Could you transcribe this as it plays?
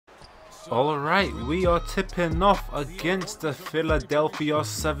Alright, we are tipping off against the Philadelphia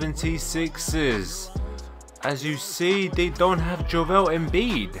 76ers. As you see, they don't have Joel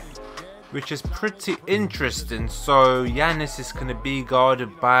Embiid, which is pretty interesting. So Giannis is going to be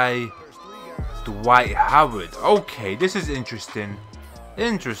guarded by Dwight Howard. Okay, this is interesting.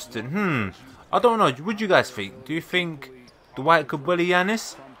 I don't know. What do you guys think? Do you think Dwight could bully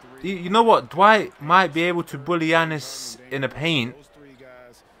Giannis? You know what? Dwight might be able to bully Giannis in the paint,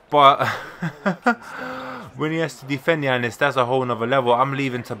 but when he has to defend Giannis, that's a whole nother level. I'm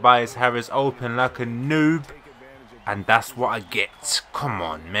leaving Tobias Harris open like a noob, and that's what I get. Come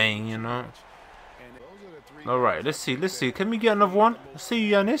on, man, you know. Alright, let's see. Can we get another one? Let's see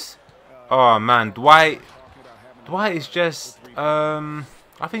you, Giannis. Oh, man, Dwight is just, I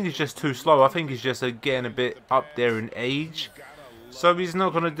think he's just too slow. I think he's just getting a bit up there in age. So he's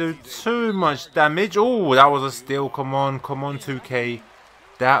not going to do too much damage. Oh, that was a steal. Come on, 2K.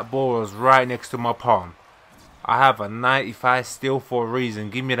 That ball was right next to my palm. I have a 95 steal for a reason.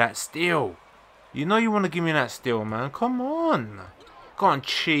 Give me that steal. You know you want to give me that steal, man. Come on. Can't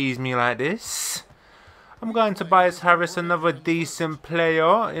cheese me like this. I'm going to Tobias Harris, another decent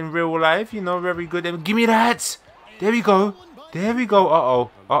player in real life. You know, very good. Give me that. There we go.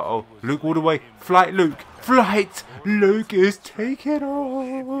 Uh-oh. Luke all the way. Flight Luke. Luke is taking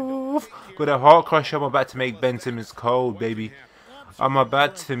off. Got a heart crusher. I'm about to make Ben Simmons cold, baby. I'm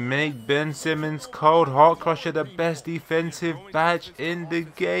about to make Ben Simmons cold. Heart crusher, the best defensive badge in the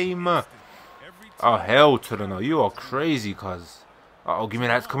game. Oh, hell to the no. You are crazy, cuz. Uh-oh, give me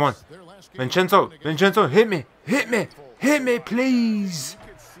that. Come on. Vincenzo, hit me, please.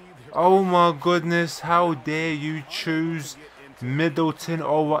 Oh my goodness, how dare you choose Middleton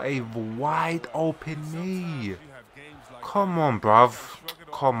over a wide open me? Come on, bruv.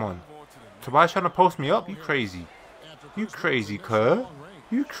 Come on. Tobias trying to post me up? You crazy, cuz.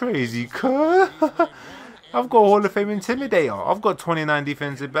 I've got Hall of Fame Intimidator. I've got 29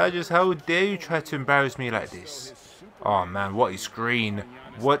 defensive badges. How dare you try to embarrass me like this? Oh man, what a screen.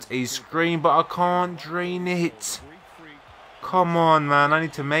 But I can't drain it. Come on, man. I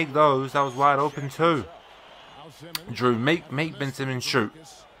need to make those. That was wide open too. Drew, make Ben Simmons shoot.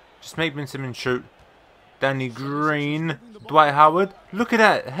 Just make Ben Simmons shoot. Danny Green. Dwight Howard. Look at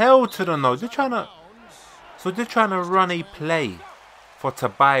that. Hell to the no. They're trying to run a play for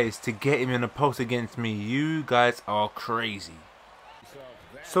Tobias to get him in a post against me. You guys are crazy.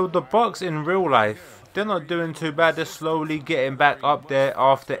 So the Bucks in real life, they're not doing too bad. They're slowly getting back up there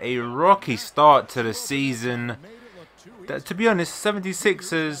after a rocky start to the season. To be honest,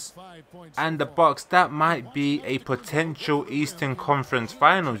 76ers and the Bucks, that might be a potential Eastern Conference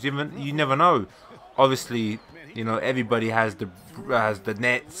Finals. You never know. Obviously, you know, everybody has the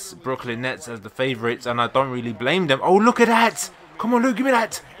Nets, Brooklyn Nets as the favorites, and I don't really blame them. Oh, look at that! Come on, Luke, give me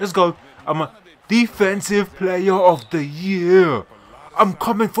that. Let's go. I'm a Defensive Player of the Year. I'm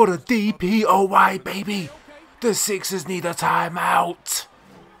coming for the DPOY, baby. The Sixers need a timeout.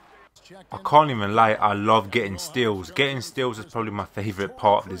 I can't even lie, I love getting steals. Getting steals is probably my favourite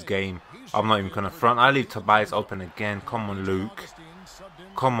part of this game. I'm not even going to front. I leave Tobias open again. Come on, Luke.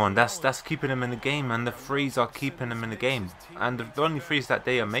 Come on, that's keeping him in the game, and the threes are keeping him in the game. And the only threes that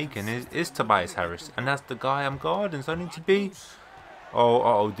they are making is Tobias Harris. And that's the guy I'm guarding, so I need to be...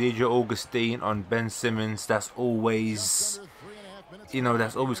 Oh, DJ Augustine on Ben Simmons. That's always... You know,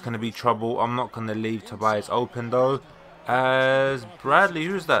 that's always going to be trouble. I'm not going to leave Tobias open, though. As Bradley,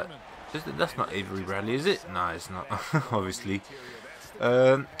 who's that? That's not Avery Bradley, is it? No, it's not, obviously.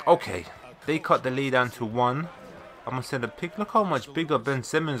 Okay, they cut the lead down to 1. I'm going to send a pick. Look how much bigger Ben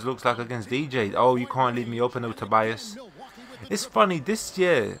Simmons looks like against DJ. Oh, you can't leave me open, though, Tobias. It's funny, this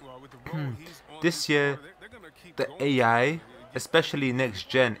year, the AI, especially next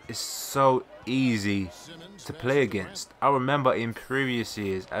gen, is so easy to play against. I remember in previous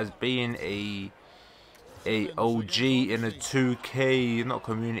years as being a OG in a 2K, not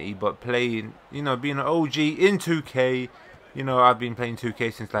community, but playing, you know, being an OG in 2K. You know, I've been playing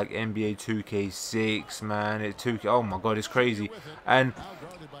 2K since like NBA 2K6, man. It's 2K, oh my god, it's crazy. And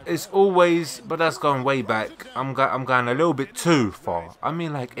it's always, but that's going way back. I'm going a little bit too far. I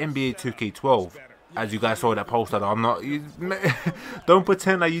mean, like NBA 2K12. As you guys saw that poster, I'm not. Don't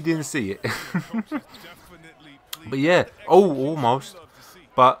pretend like you didn't see it. But yeah, almost.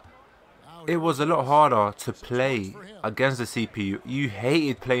 But it was a lot harder to play against the CPU. You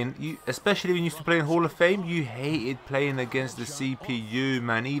hated playing, especially when you used to play in Hall of Fame. You hated playing against the CPU,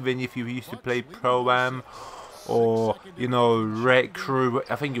 man. Even if you used to play Pro-Am or, you know, Rec Crew.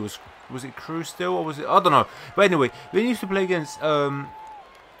 I think it was it Crew still, or was it? I don't know. But anyway, when you used to play against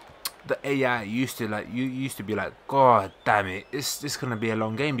the AI used to like, you used to be like, God damn it, this gonna be a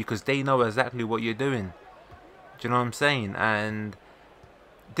long game, because they know exactly what you're doing. Do you know what I'm saying? And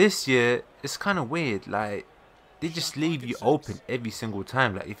this year it's kind of weird. Like, they just leave you open every single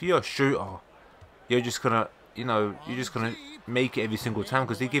time. Like, if you're a shooter, you're just gonna, you know, you're just gonna make it every single time,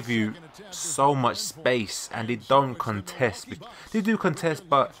 because they give you so much space and they don't contest. They do contest,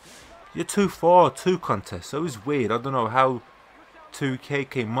 but you're too far to contest. So it's weird. I don't know how 2K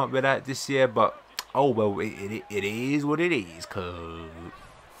came up with that this year, but oh well, it is what it is. Cause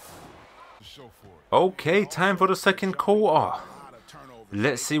okay, time for the second quarter.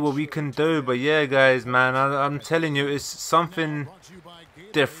 Let's see what we can do. But yeah, guys, man, I'm telling you, it's something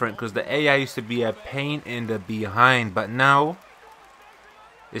different, because the AI used to be a pain in the behind, but now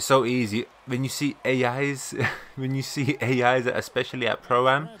it's so easy. When you see AIs, especially at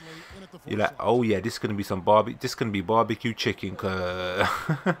Pro-Am, you're like, oh yeah, this is gonna be some barbecue chicken.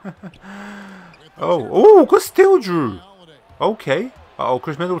 oh, good steal, Drew. Okay. Uh oh,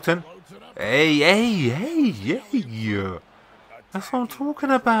 Chris Middleton. Hey. That's what I'm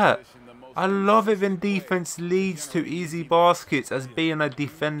talking about. I love it when defense leads to easy baskets. As being a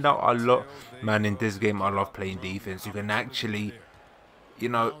defender, man, in this game I love playing defense. You can actually, you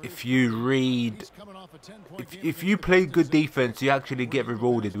know, if you play good defense, you actually get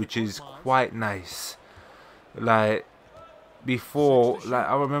rewarded, which is quite nice. Like before, like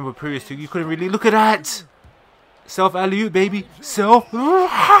I remember previously, you couldn't really look at that. Self alley-oop, baby. Self.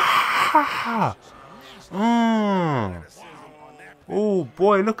 Oh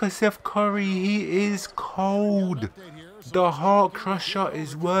boy, look at Seth Curry. He is cold. The heart crusher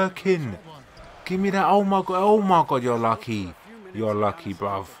is working. Give me that. Oh my god, you're lucky. You're lucky,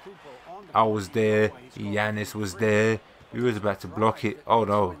 bruv. I was there. Giannis was there. He was about to block it. Oh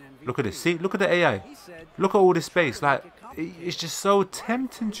no. Look at this. See, look at the AI. Look at all this space. Like, it's just so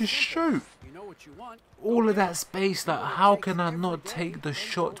tempting to shoot. All of that space, like, how can I not take the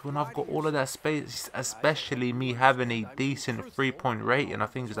shot when I've got all of that space? Especially me having a decent 3-point rating. I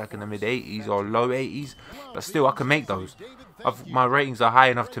think it's like in the mid 80s or low 80s, but still I can make those. My ratings are high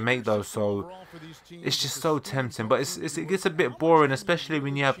enough to make those, so it's just so tempting. But it gets a bit boring, especially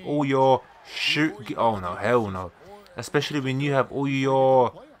when you have all your oh no, hell no. Especially when you have all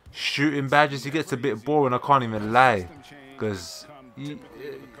your shooting badges, it gets a bit boring. I can't even lie, because you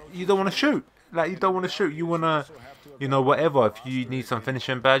don't want to shoot. Like, you don't want to shoot. You want to, you know, whatever. If you need some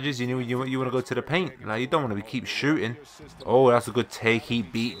finishing badges, you want to go to the paint. Like, you don't want to keep shooting. Oh, that's a good take. He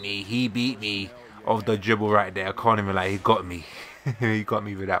beat me. Of the dribble right there. I can't even lie. He got me. He got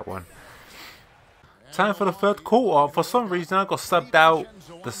me with that one. Time for the third quarter. For some reason, I got subbed out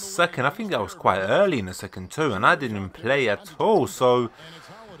the second. I think that was quite early in the second too, and I didn't play at all. So,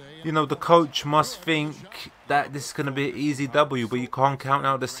 you know, the coach must think that this is going to be an easy W, but you can't count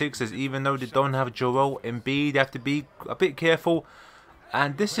out the Sixers, even though they don't have Joel Embiid. They have to be a bit careful.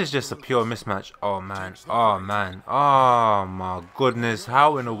 And this is just a pure mismatch. Oh man. Oh my goodness.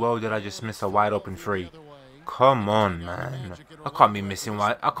 How in the world did I just miss a wide open three? Come on, man. I can't be missing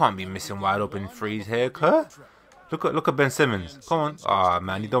wide open threes here, Kurt. Look at Ben Simmons. Come on. Oh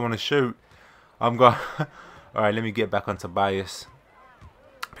man, you don't want to shoot. I'm going. Alright, let me get back on Tobias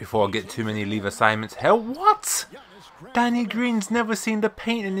before I get too many leave assignments. Hell, what? Danny Green's never seen the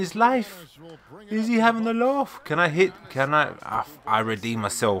paint in his life. Is he having a laugh? Can I hit? I redeem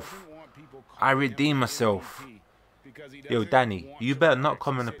myself. Yo, Danny, you better not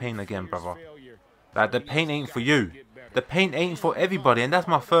come in the paint again, brother. Like, the paint ain't for you. The paint ain't for everybody. And that's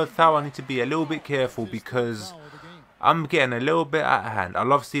my third foul. I need to be a little bit careful, because I'm getting a little bit out of hand. I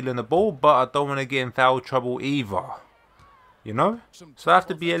love stealing the ball, but I don't want to get in foul trouble either. You know? So I have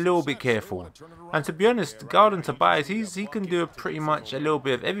to be a little bit careful. And to be honest, guarding Tobias, he can do pretty much a little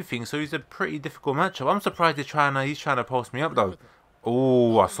bit of everything. So he's a pretty difficult matchup. I'm surprised he's trying to post me up though.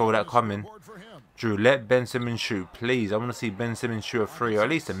 Oh, I saw that coming. Drew, let Ben Simmons shoot, please. I want to see Ben Simmons shoot a three, or at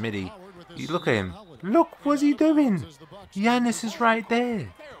least a midi. Look at him. Look, what's he doing? Giannis is right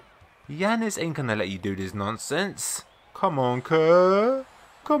there. Giannis ain't gonna let you do this nonsense. Come on, Kerr.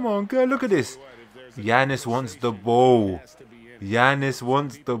 Come on, Kerr. Look at this. Giannis wants the ball. Giannis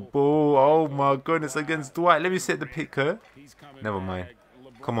wants the ball. Oh my goodness, against Dwight. Let me set the pick, Kerr. Never mind.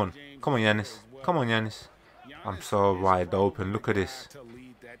 Come on. Come on, Giannis. Come on, Giannis. I'm so wide open. Look at this.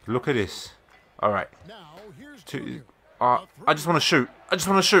 Look at this. Alright. I just want to shoot. I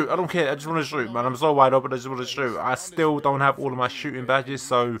don't care. I just want to shoot, man. I'm so wide open. I just want to shoot. I still don't have all of my shooting badges,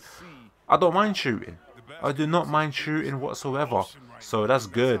 so I don't mind shooting. I do not mind shooting whatsoever. So that's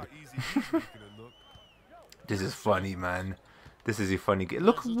good. This is funny, man. This is a funny game.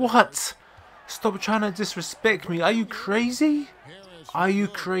 Look, what? Stop trying to disrespect me. Are you crazy? Are you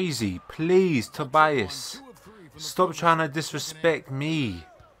crazy? Please, Tobias. Stop trying to disrespect me.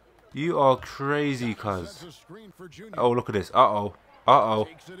 You are crazy, cuz. Oh, look at this. Uh-oh. Uh-oh.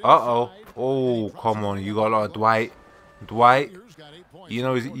 Uh-oh. Oh, come on. You got a lot of Dwight. Dwight. You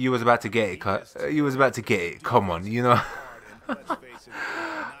know, you was about to get it, cuz. You was about to get it. Come on, you know.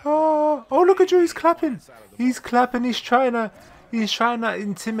 Oh, look at you. He's clapping. He's clapping. He's trying to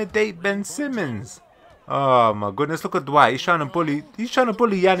intimidate Ben Simmons. Oh my goodness, look at Dwight. He's trying to bully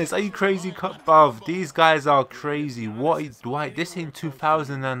Giannis. Are you crazy, bruv? These guys are crazy. What is Dwight? This ain't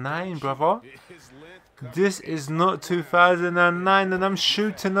 2009, brother. This is not 2009, and I'm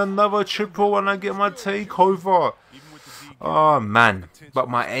shooting another triple when I get my takeover. Oh man, but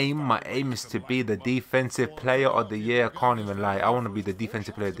my aim is to be the defensive player of the year. I can't even lie. I want to be the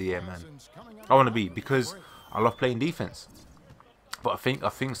defensive player of the year, man. I want to be, because I love playing defense. But I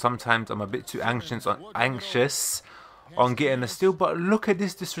think sometimes I'm a bit too anxious on getting a steal. But look at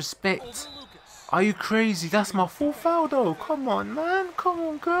this disrespect. Are you crazy? That's my full foul though. Come on, man. Come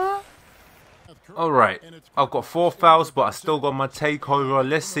on, girl. Alright, I've got 4 fouls, but I still got my takeover.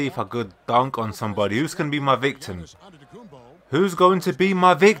 Let's see if I could dunk on somebody. Who's going to be my victim? Who's going to be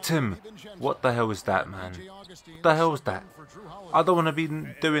my victim? What the hell is that, man? What the hell is that? I don't want to be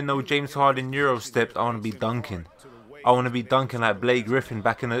doing no James Harden Euro steps. I want to be dunking. I want to be dunking like Blake Griffin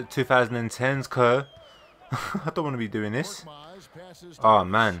back in the 2010s, cuz. I don't want to be doing this. Oh,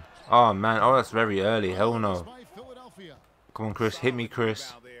 man. Oh, man. Oh, that's very early. Hell no. Come on, Chris. Hit me,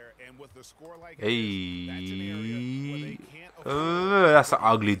 Chris. Hey. That's an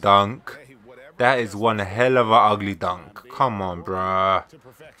ugly dunk. That is one hell of an ugly dunk. Come on, bruh.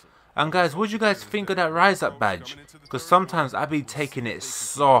 And guys, what do you guys think of that Rise Up badge? Because sometimes I be taking it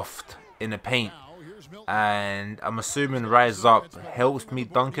soft in the paint. And I'm assuming Rise Up helps me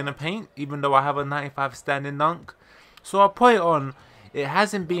dunk in the paint, even though I have a 95 standing dunk. So I put it on. It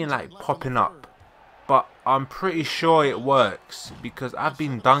hasn't been like popping up, but I'm pretty sure it works because I've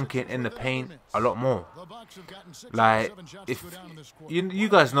been dunking in the paint a lot more. Like, if you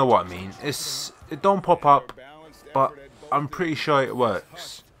guys know what I mean. It don't pop up, but I'm pretty sure it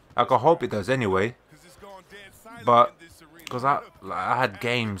works. Like, I hope it does anyway. But because I had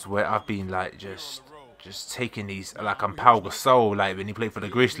games where I've been like just taking these, like I'm Pau Gasol, like when he played for the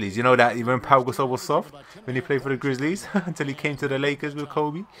Grizzlies. You know that even Pau Gasol was soft when he played for the Grizzlies until he came to the Lakers with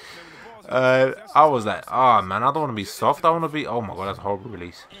Kobe. I was like, oh man, I don't want to be soft. I want to be, oh my god, that's a horrible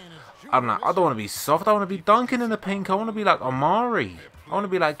release. I'm like, I don't want to be soft. I want to be dunking in the paint. I want to be like Amari. I want to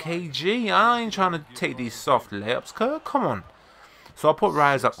be like KG. I ain't trying to take these soft layups, cuz. Come on. So I put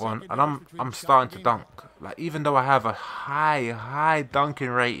Rise Up on, and I'm starting to dunk. Like, even though I have a high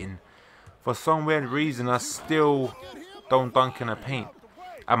dunking rating, for some weird reason I still don't dunk in the paint.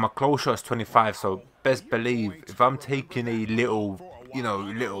 And my close shot is 25, so best believe if I'm taking a little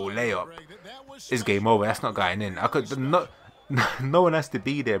layup, it's game over. That's not going in. No one has to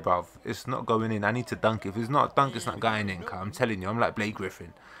be there, bruv. It's not going in. I need to dunk. If it's not a dunk, it's not going in. I'm telling you, I'm like Blake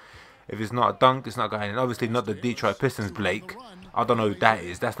Griffin. If it's not a dunk, it's not going in. Obviously not the Detroit Pistons Blake. I don't know who that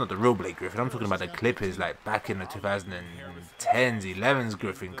is. That's not the real Blake Griffin. I'm talking about the Clippers, like back in the 2010s, 11s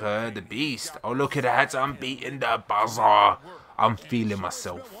Griffin, the beast. Oh, look at that. I'm beating the buzzer. I'm feeling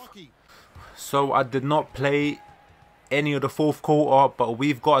myself. So I did not play any of the fourth quarter, but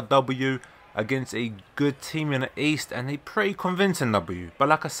we've got a W against a good team in the East, and a pretty convincing W. But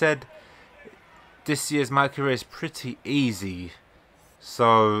like I said, this year's MyCareer is pretty easy.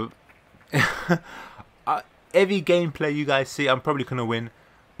 So every gameplay you guys see, I'm probably gonna win,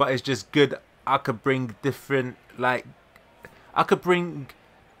 but it's just good. I could bring different, like,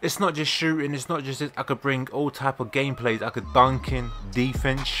 it's not just shooting, it's not just this. I could bring all type of gameplays. I could dunking,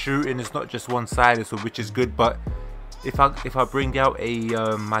 defense, shooting. It's not just one-sided, so which is good. But if I bring out a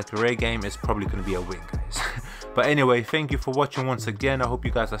MyCareer game, it's probably gonna be a win, guys. But anyway, thank you for watching once again. I hope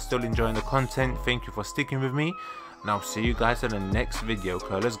you guys are still enjoying the content. Thank you for sticking with me, and I'll see you guys in the next video.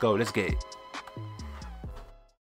 Let's go, let's get it.